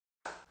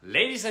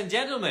Ladies and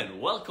gentlemen,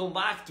 welcome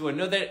back to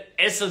another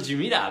SLG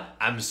Meetup.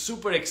 I'm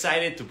super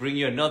excited to bring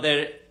you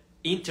another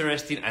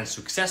interesting and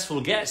successful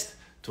guest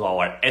to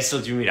our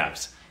SLG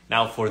Meetups.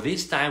 Now, for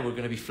this time, we're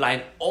going to be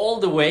flying all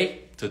the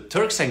way to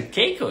Turks and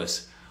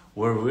Caicos,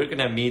 where we're going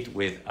to meet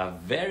with a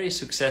very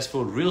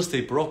successful real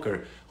estate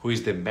broker who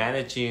is the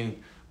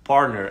managing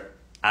partner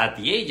at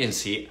the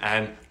agency.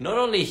 And not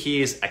only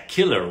he is a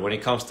killer when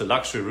it comes to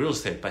luxury real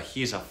estate, but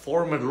he's a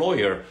former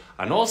lawyer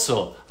and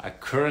also a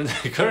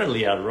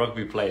currently a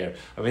rugby player.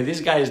 I mean, this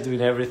guy is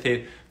doing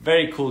everything.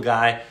 Very cool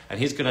guy, and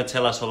he's gonna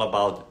tell us all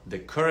about the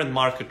current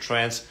market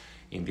trends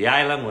in the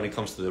island when it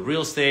comes to the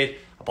real estate,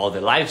 about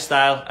the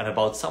lifestyle, and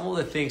about some of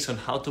the things on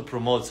how to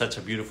promote such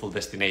a beautiful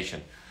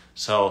destination.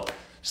 So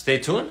stay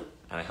tuned,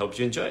 and I hope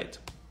you enjoy it.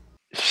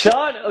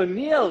 Sean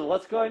O'Neill,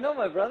 what's going on,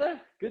 my brother?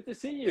 Good to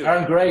see you.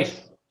 I'm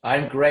great.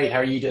 I'm great. How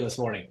are you doing this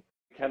morning?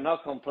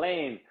 Cannot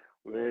complain.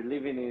 We're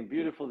living in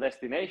beautiful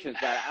destinations,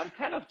 but I'm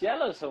kind of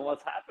jealous of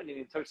what's happening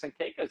in Turks and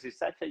Caicos. It's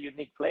such a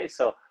unique place.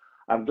 So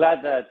I'm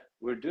glad that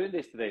we're doing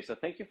this today. So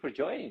thank you for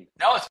joining.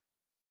 No, it's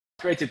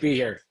great to be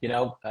here.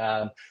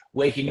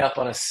 Waking up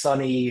on a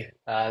sunny,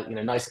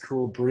 nice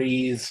cool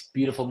breeze,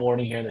 beautiful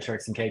morning here in the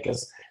Turks and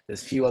Caicos.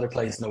 There's few other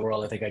places in the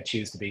world I think I'd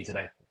choose to be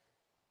today.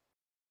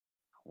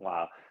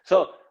 Wow.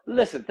 So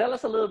listen, tell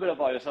us a little bit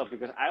about yourself,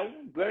 because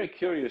I'm very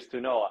curious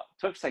to know.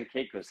 Turks and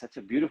Caicos, such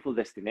a beautiful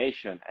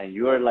destination, and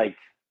you are like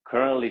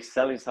currently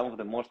selling some of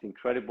the most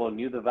incredible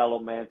new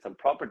developments and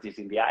properties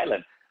in the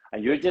island,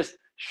 and you're just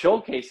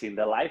showcasing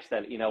the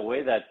lifestyle in a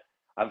way that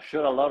I'm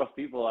sure a lot of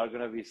people are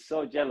going to be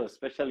so jealous,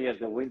 especially as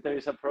the winter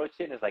is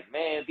approaching. It's like,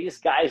 man, these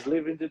guys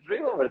living the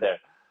dream over there.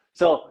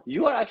 So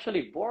you are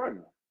actually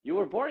you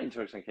were born in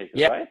Turks and Caicos,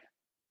 Yeah. right?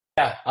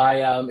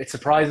 Yeah, it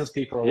surprises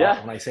people a lot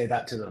when I say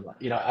that to them.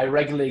 I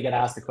regularly get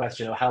asked the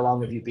question of how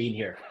long have you been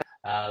here?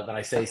 And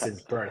I say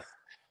since birth.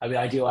 I mean,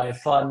 I have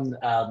fun,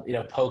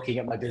 poking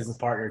at my business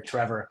partner,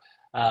 Trevor,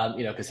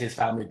 because his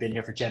family had been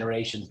here for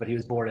generations, but he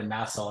was born in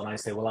Nassau. And I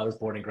say, well, I was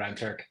born in Grand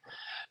Turk.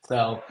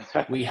 So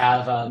we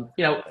have,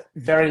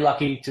 very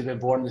lucky to have been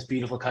born in this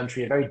beautiful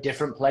country, a very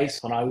different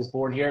place when I was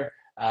born here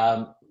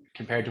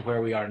compared to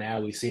where we are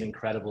now. We've seen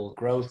incredible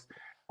growth.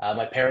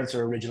 My parents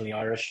are originally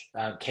Irish,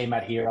 came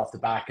out here off the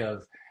back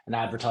of an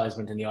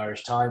advertisement in the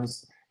Irish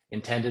Times,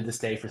 intended to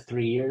stay for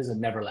 3 years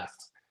and never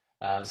left.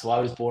 So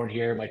I was born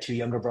here. My two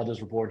younger brothers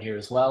were born here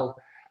as well.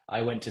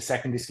 I went to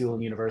secondary school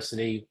and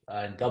university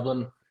in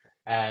Dublin.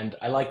 And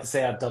I like to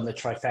say I've done the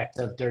trifecta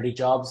of dirty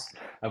jobs.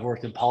 I've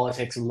worked in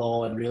politics,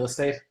 law, and real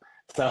estate.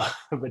 So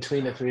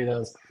between the three of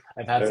those,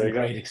 I've had some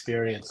great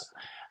experience.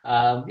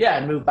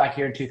 And moved back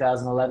here in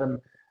 2011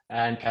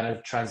 and kind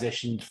of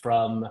transitioned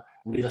from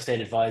real estate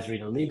advisory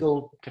in a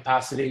legal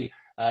capacity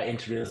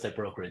into real estate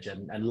brokerage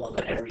and love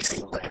it every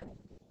single day.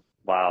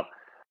 Wow.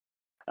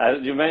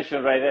 As you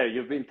mentioned right there,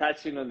 you've been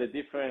touching on the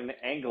different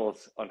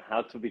angles on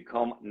how to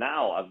become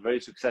now a very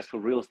successful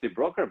real estate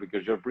broker,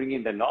 because you're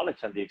bringing the knowledge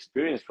and the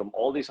experience from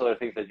all these other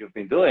things that you've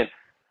been doing.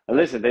 And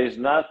listen, there is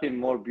nothing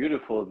more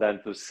beautiful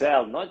than to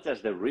sell not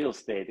just the real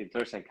estate in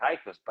Turks and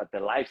Caicos, but the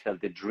lifestyle,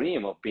 the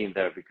dream of being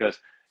there, because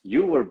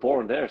you were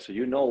born there, so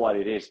you know what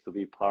it is to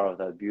be part of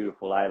that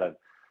beautiful island.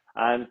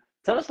 And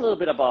tell us a little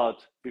bit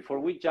about, before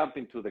we jump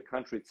into the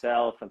country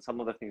itself and some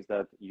of the things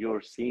that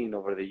you're seeing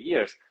over the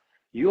years,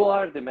 you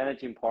are the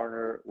managing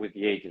partner with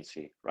the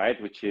agency,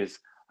 right? Which is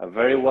a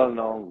very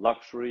well-known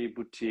luxury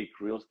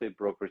boutique real estate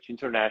brokerage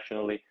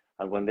internationally.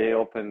 And when they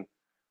opened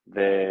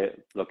the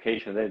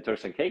location there in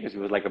Turks and Caicos, it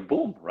was like a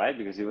boom, right?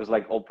 Because it was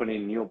like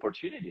opening new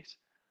opportunities.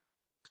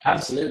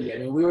 Absolutely. I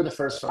mean, we were the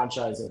first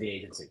franchise of the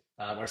agency.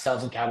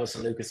 Ourselves and Cabos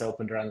and Lucas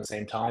opened around the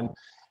same time.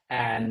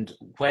 And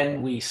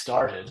when we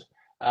started,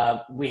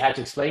 we had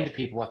to explain to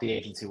people what the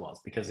agency was,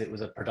 because it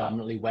was a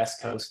predominantly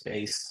West Coast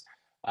based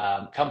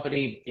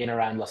company in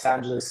around Los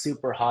Angeles,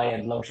 super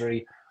high-end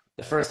luxury.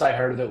 The first I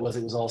heard of it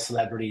was all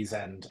celebrities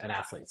and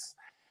athletes.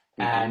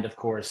 Mm-hmm. And of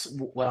course,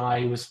 when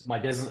my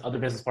other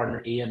business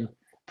partner, Ian,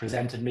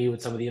 presented me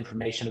with some of the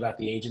information about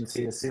the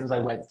agency, as soon as I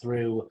went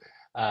through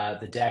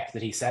the deck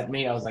that he sent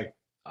me, I was like,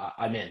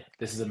 I'm in.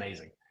 This is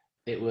amazing.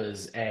 It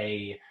was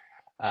an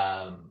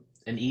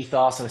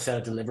ethos and a set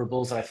of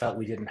deliverables that I felt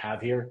we didn't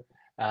have here.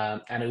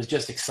 And it was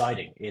just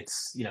exciting.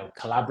 It's,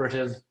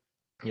 collaborative.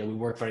 We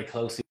work very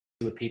closely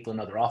with people in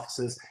other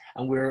offices,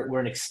 and we're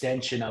an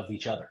extension of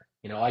each other.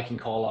 I can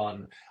call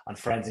on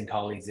friends and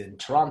colleagues in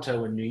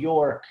Toronto and New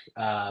York,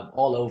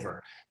 all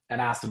over, and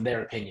ask them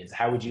their opinions.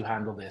 How would you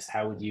handle this?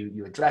 How would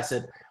you address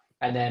it?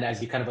 And then,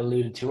 as you kind of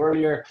alluded to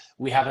earlier,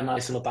 we have a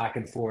nice little back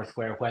and forth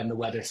where when the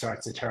weather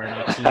starts to turn,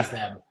 I tease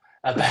them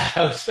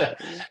about So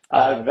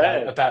and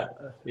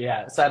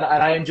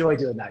I enjoy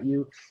doing that.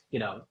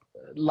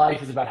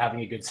 Life is about having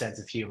a good sense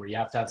of humor. You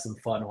have to have some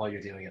fun while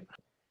you're doing it.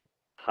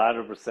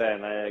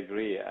 100%, I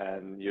agree,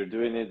 and you're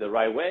doing it the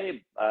right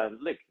way. And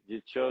look,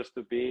 you chose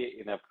to be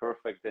in a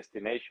perfect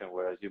destination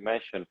where, as you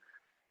mentioned,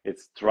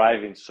 it's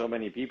driving so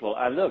many people.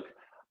 And look,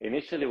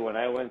 initially when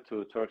I went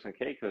to Turks and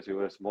Caicos, it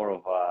was more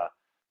of a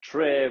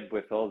trip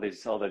with all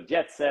these other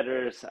jet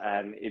setters,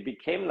 and it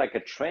became like a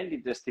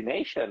trendy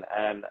destination.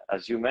 And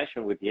as you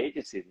mentioned with the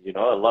agency, you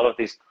know, a lot of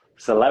these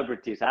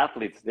celebrities,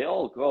 athletes, they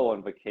all go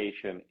on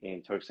vacation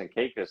in Turks and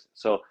Caicos.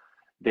 So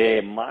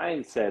the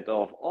mindset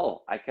of,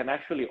 oh, I can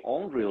actually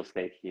own real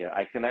estate here.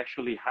 I can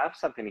actually have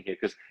something here,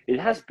 because it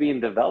has been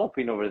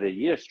developing over the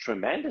years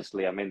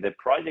tremendously. I mean, the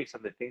projects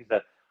and the things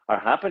that are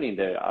happening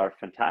there are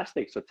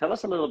fantastic. So tell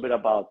us a little bit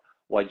about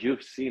what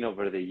you've seen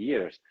over the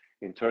years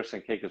in Turks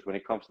and Caicos when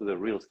it comes to the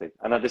real estate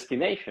and a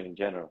destination in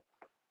general.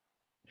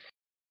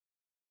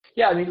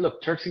 Yeah, I mean,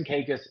 look, Turks and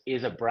Caicos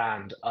is a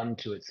brand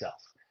unto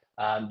itself.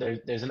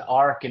 There's an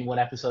arc in one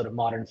episode of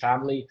Modern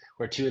Family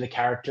where two of the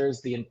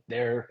characters,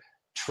 their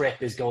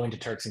trip is going to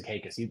Turks and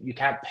Caicos. You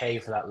can't pay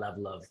for that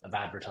level of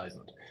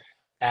advertisement.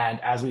 And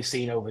as we've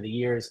seen over the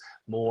years,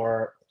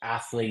 more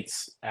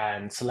athletes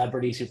and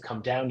celebrities who've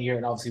come down here,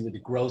 and obviously with the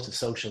growth of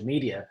social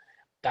media,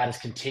 that has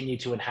continued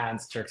to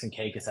enhance Turks and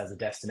Caicos as a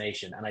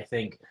destination. And I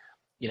think,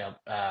 you know,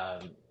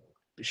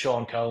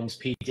 Sean Combs,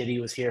 P. Diddy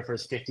was here for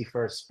his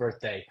 51st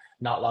birthday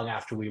not long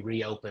after we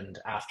reopened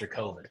after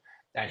COVID.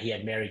 And he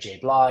had Mary J.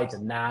 Blige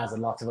and Nas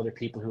and lots of other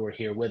people who were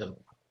here with him.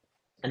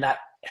 And that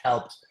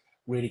helped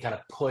really kind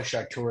of push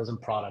our tourism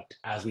product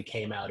as we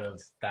came out of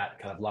that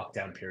kind of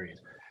lockdown period.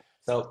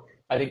 So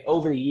I think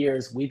over the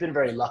years, we've been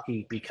very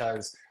lucky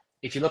because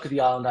if you look at the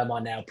island I'm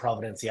on now,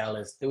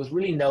 Providenciales, there was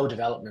really no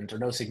development or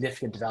no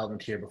significant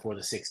development here before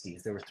the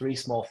 60s. There were 3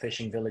 small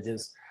fishing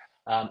villages.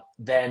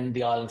 Then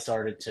the island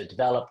started to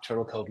develop.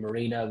 Turtle Cove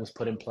Marina was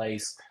put in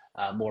place.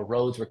 More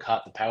roads were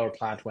cut. The power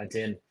plant went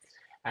in.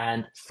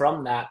 And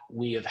from that,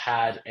 we have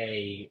had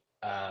a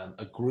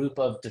group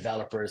of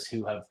developers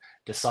who have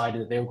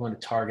decided that they were going to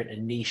target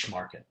a niche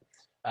market.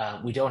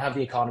 We don't have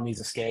the economies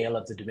of scale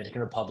of the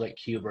Dominican Republic,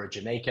 Cuba, or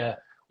Jamaica.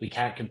 We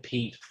can't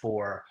compete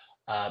for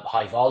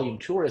high volume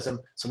tourism.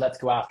 So let's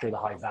go after the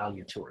high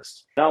value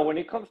tourist. Now, when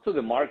it comes to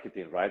the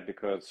marketing, right,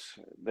 because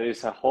there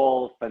is a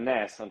whole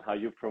finesse on how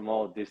you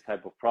promote this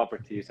type of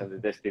properties and the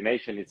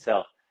destination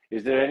itself.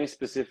 Is there any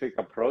specific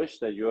approach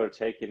that you are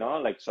taking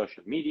on, like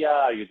social media?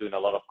 Are you doing a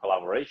lot of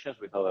collaborations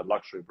with other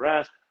luxury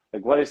brands?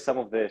 Like, what is some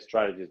of the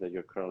strategies that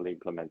you're currently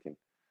implementing?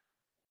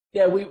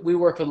 Yeah, we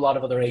work with a lot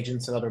of other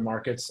agents in other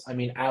markets. I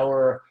mean,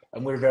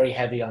 and we're very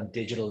heavy on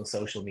digital and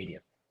social media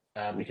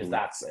because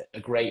that's a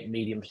great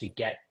medium to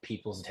get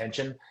people's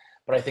attention.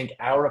 But I think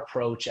our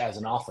approach as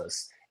an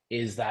office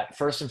is that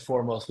first and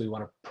foremost, we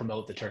want to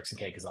promote the Turks and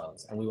Caicos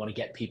Islands and we want to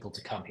get people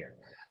to come here.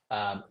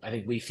 I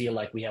think we feel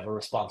like we have a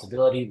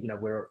responsibility. You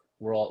know,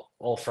 we're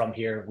all from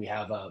here. We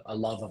have a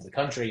love of the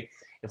country.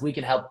 If we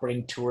can help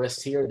bring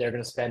tourists here, they're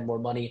going to spend more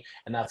money,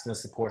 and that's going to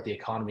support the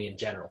economy in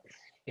general.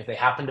 If they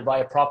happen to buy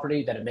a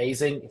property, then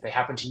amazing. If they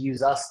happen to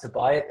use us to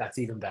buy it, that's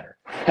even better.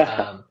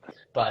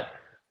 But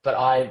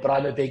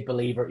I'm a big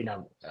believer. You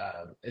know,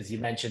 as you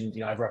mentioned,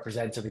 you know, I've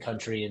represented the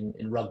country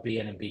in rugby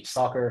and in beach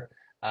soccer,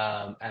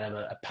 and I'm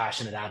a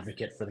passionate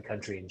advocate for the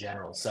country in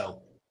general.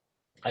 So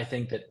I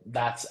think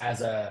that's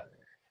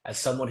as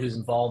someone who's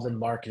involved in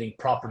marketing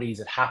properties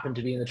that happen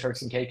to be in the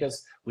Turks and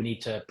Caicos, we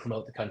need to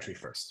promote the country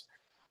first.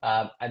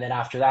 And then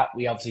after that,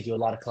 we obviously do a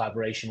lot of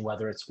collaboration,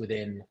 whether it's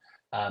within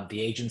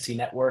the agency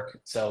network.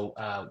 So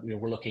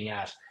we're looking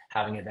at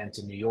having events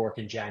in New York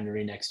in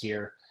January next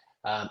year.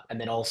 And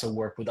then also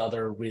work with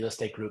other real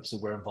estate groups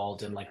that we're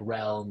involved in, like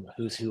Realm,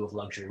 Who's Who of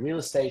Luxury Real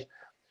Estate,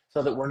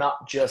 so that we're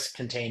not just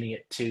containing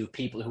it to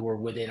people who are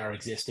within our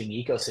existing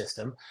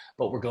ecosystem,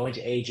 but we're going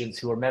to agents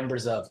who are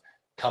members of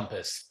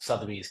Compass,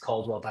 Sotheby's,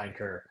 Caldwell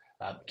Banker,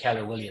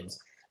 Keller Williams,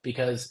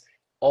 because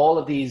all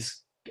of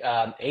these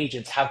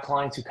agents have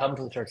clients who come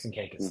to the Turks and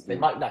Caicos. They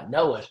might not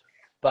know it,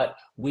 but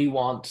I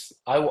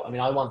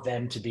want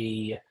them to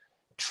be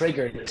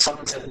triggered. If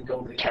someone says they're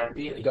going to the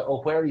Caribbean, they go,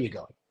 "Oh, where are you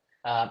going?"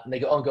 And they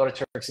go, "Oh, go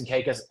to Turks and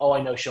Caicos." "Oh,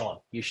 I know Sean.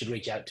 You should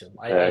reach out to him."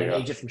 I had an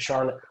agent from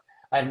Charlotte.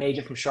 I had an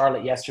agent from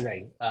Charlotte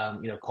yesterday,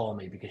 call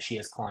me because she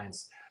has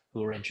clients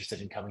who are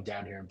interested in coming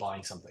down here and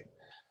buying something.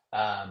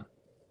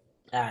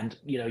 And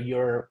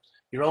you're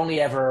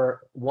only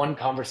ever one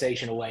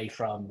conversation away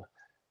from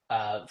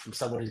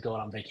someone who's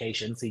going on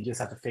vacation. So you just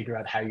have to figure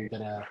out how you're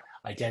going to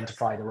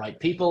identify the right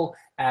people.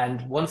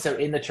 And once they're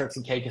in the Turks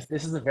and Caicos,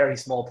 this is a very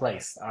small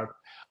place. Our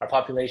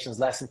population is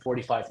less than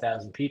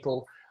 45,000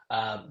 people.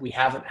 We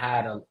haven't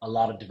had a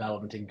lot of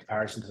development in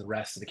comparison to the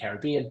rest of the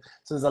Caribbean.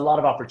 So there's a lot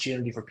of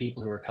opportunity for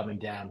people who are coming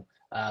down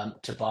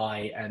to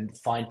buy and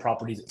find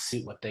properties that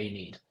suit what they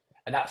need.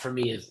 And that for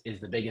me is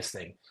the biggest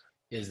thing,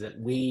 is that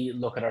we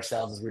look at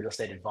ourselves as real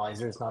estate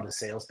advisors, not as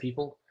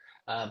salespeople.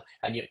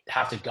 And you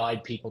have to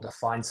guide people to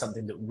find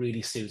something that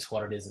really suits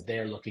what it is that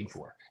they're looking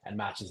for and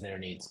matches their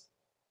needs.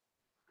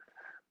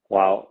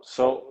 Wow.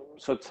 So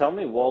tell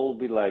me, what will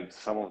be like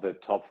some of the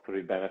top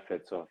 3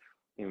 benefits of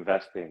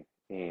investing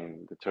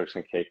in the Turks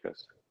and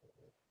Caicos?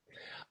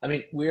 I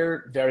mean,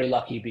 we're very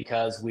lucky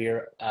because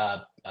we're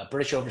a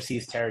British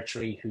overseas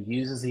territory who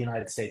uses the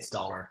United States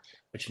dollar,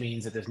 which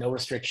means that there's no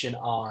restriction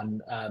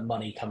on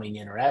money coming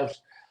in or out.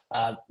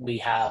 We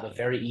have a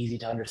very easy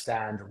to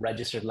understand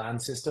registered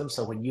land system.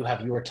 So when you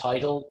have your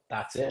title,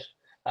 that's it.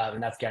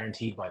 And that's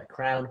guaranteed by the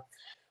Crown.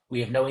 We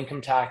have no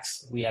income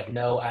tax, we have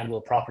no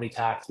annual property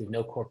tax, we have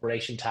no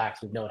corporation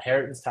tax, we have no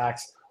inheritance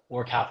tax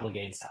or capital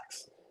gains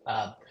tax.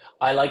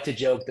 I like to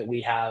joke that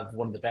we have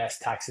one of the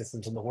best tax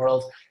systems in the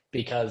world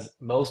because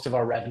most of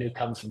our revenue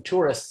comes from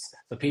tourists,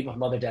 so people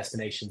from other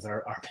destinations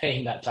are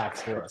paying that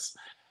tax for us.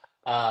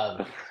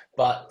 Um,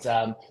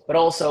 but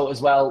also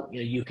as well,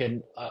 you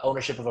can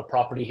ownership of a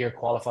property here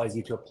qualifies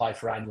you to apply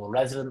for annual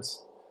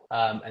residence,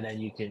 and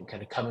then you can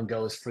kind of come and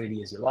go as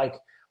freely as you like.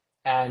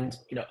 And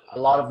a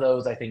lot of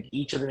those, I think,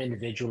 each of them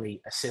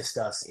individually assist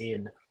us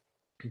in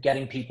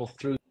getting people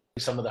through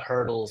some of the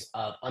hurdles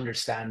of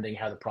understanding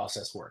how the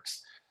process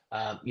works.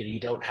 You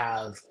don't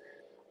have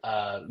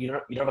you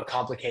don't have a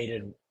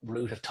complicated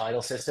route of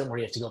title system where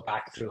you have to go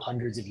back through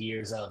hundreds of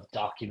years of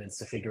documents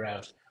to figure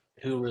out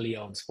who really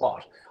owns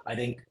what. I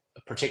think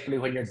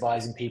particularly when you're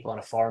advising people on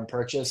a foreign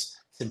purchase,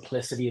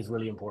 simplicity is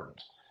really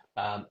important.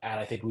 And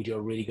I think we do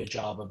a really good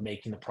job of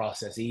making the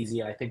process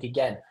easy. And I think,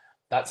 again,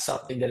 that's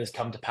something that has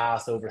come to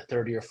pass over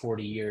 30 or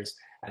 40 years.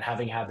 And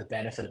having had the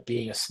benefit of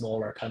being a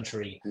smaller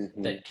country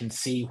that can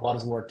see what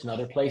has worked in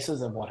other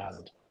places and what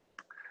hasn't.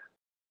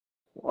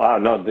 Wow,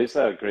 no, these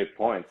are great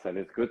points, and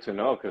it's good to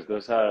know because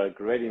those are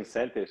great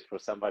incentives for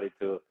somebody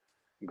to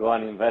go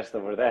and invest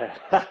over there.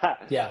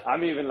 Yeah.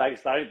 I'm even like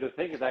starting to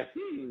think like,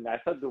 I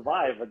thought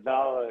Dubai, but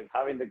now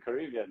having the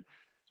Caribbean,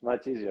 it's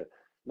much easier.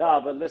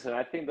 No, but listen,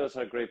 I think those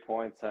are great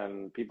points,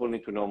 and people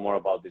need to know more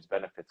about these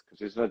benefits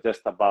because it's not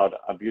just about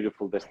a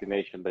beautiful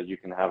destination that you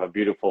can have a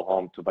beautiful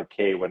home to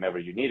vacay whenever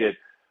you need it,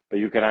 but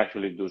you can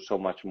actually do so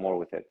much more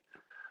with it.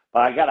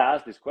 But I gotta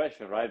ask this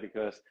question, right?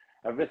 Because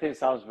everything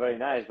sounds very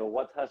nice, but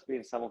what has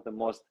been some of the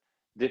most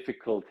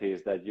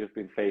difficulties that you've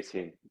been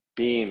facing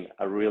being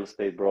a real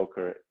estate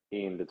broker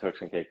in the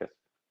Turks and Caicos?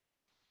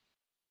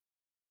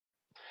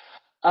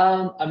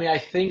 I mean, I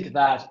think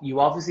that you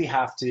obviously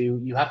have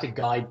to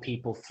guide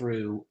people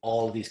through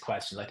all of these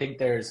questions. I think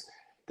there's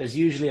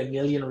usually a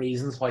million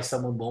reasons why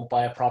someone won't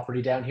buy a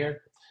property down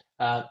here.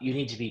 You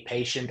need to be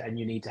patient and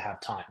you need to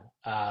have time.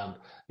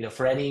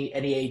 For any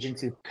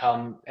agent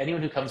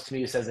anyone who comes to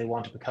me who says they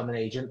want to become an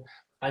agent,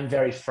 I'm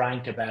very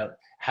frank about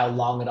how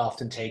long it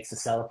often takes to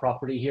sell a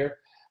property here,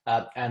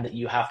 and that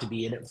you have to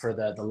be in it for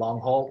the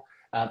long haul,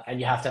 and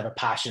you have to have a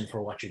passion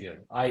for what you're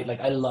doing.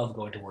 I love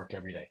going to work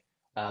every day.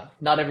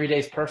 Not every day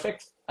is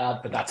perfect,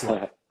 but that's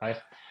life, right?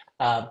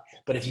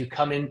 But if you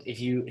come in, if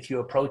you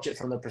approach it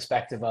from the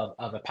perspective of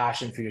a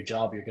passion for your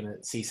job, you're going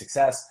to see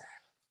success.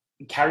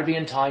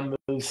 Caribbean time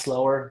moves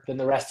slower than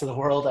the rest of the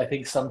world. I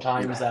think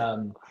sometimes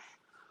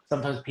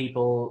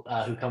people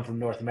who come from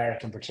North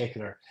America in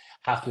particular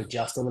have to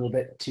adjust a little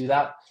bit to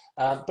that.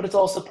 But it's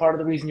also part of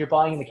the reason you're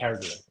buying in the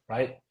Caribbean,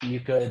 right? You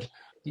could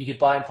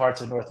buy in parts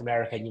of North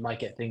America and you might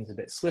get things a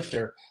bit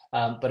swifter,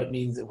 but it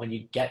means that when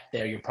you get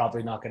there, you're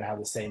probably not going to have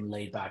the same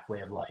laid back way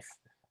of life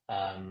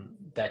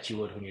that you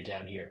would when you're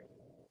down here.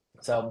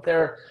 So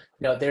there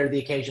are the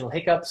occasional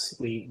hiccups.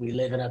 We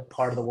live in a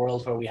part of the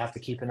world where we have to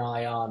keep an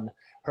eye on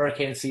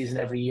hurricane season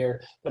every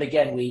year. But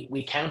again,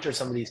 we counter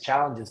some of these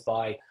challenges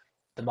by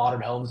the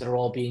modern homes that are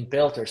all being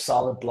built are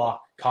solid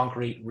block,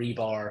 concrete,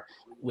 rebar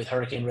with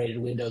hurricane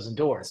rated windows and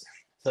doors.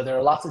 So there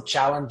are lots of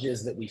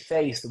challenges that we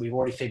face that we've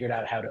already figured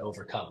out how to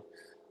overcome.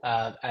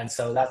 And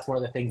so that's one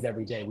of the things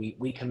every day.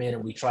 We come in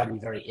and we try to be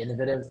very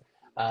innovative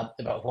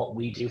about what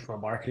we do from a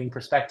marketing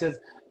perspective,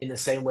 in the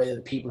same way that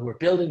the people who are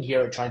building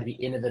here are trying to be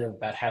innovative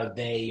about how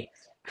they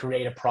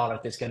create a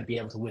product that's going to be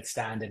able to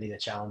withstand any of the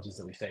challenges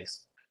that we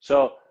face.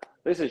 So,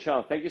 listen,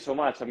 Sean, thank you so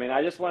much. I mean,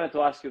 I just wanted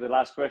to ask you the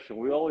last question.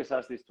 We always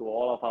ask this to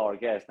all of our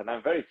guests, and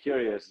I'm very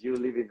curious, you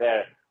living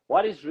there,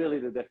 what is really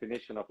the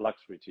definition of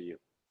luxury to you?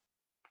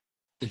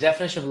 The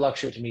definition of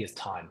luxury to me is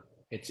time.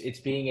 It's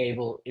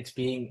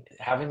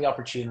having the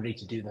opportunity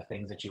to do the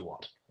things that you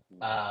want.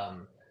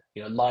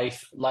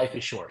 Life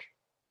is short.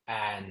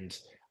 And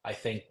I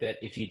think that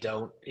if you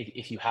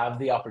have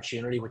the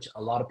opportunity, which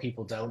a lot of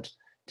people don't,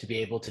 to be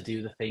able to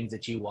do the things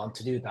that you want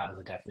to do, that is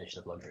the definition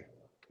of luxury.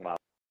 Wow.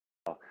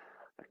 I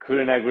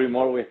couldn't agree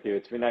more with you.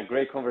 It's been a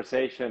great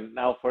conversation.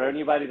 Now, for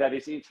anybody that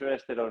is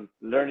interested in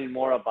learning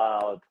more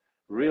about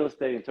real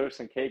estate in Turks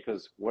and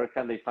Caicos, where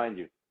can they find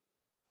you?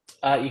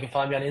 You can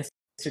find me on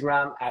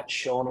Instagram at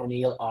Sean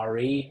O'Neill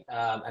RE,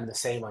 and the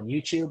same on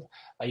YouTube.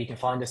 You can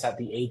find us at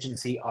the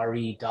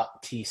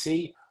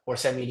agencyre.tc, or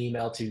send me an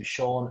email to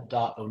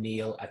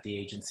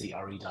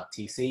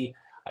sean.o'neill@theagencyre.tc.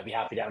 I'd be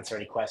happy to answer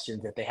any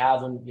questions that they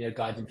have and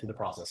guide them through the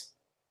process.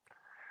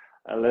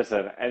 And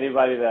listen,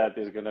 anybody that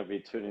is going to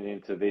be tuning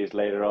into this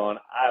later on,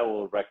 I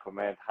will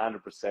recommend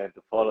 100%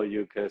 to follow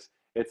you because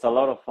it's a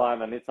lot of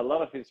fun and it's a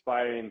lot of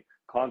inspiring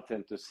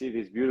content to see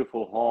these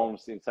beautiful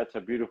homes in such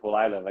a beautiful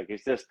island. Like,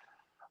 it's just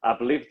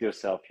uplift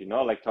yourself,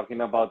 like talking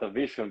about a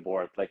vision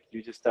board. Like,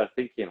 you just start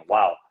thinking,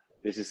 wow,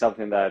 this is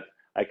something that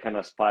I can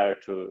aspire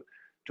to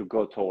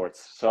go towards.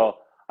 So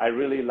I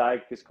really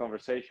like this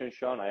conversation,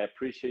 Sean. I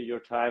appreciate your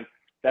time.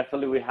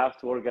 Definitely we have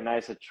to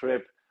organize a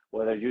trip,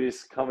 whether you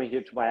is coming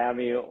here to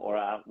Miami or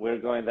we're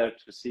going there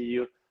to see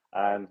you,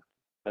 and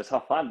let's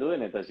have fun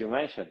doing it, as you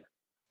mentioned.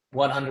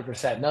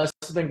 100%. No,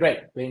 it's been great.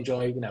 We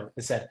enjoy, as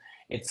I said,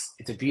 it's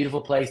a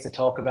beautiful place to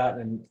talk about,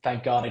 and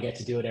thank God I get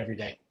to do it every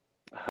day.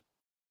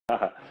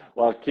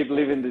 Well, keep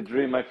living the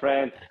dream, my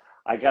friend.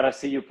 I gotta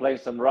see you playing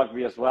some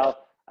rugby as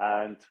well,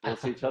 and we'll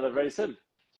see each other very soon.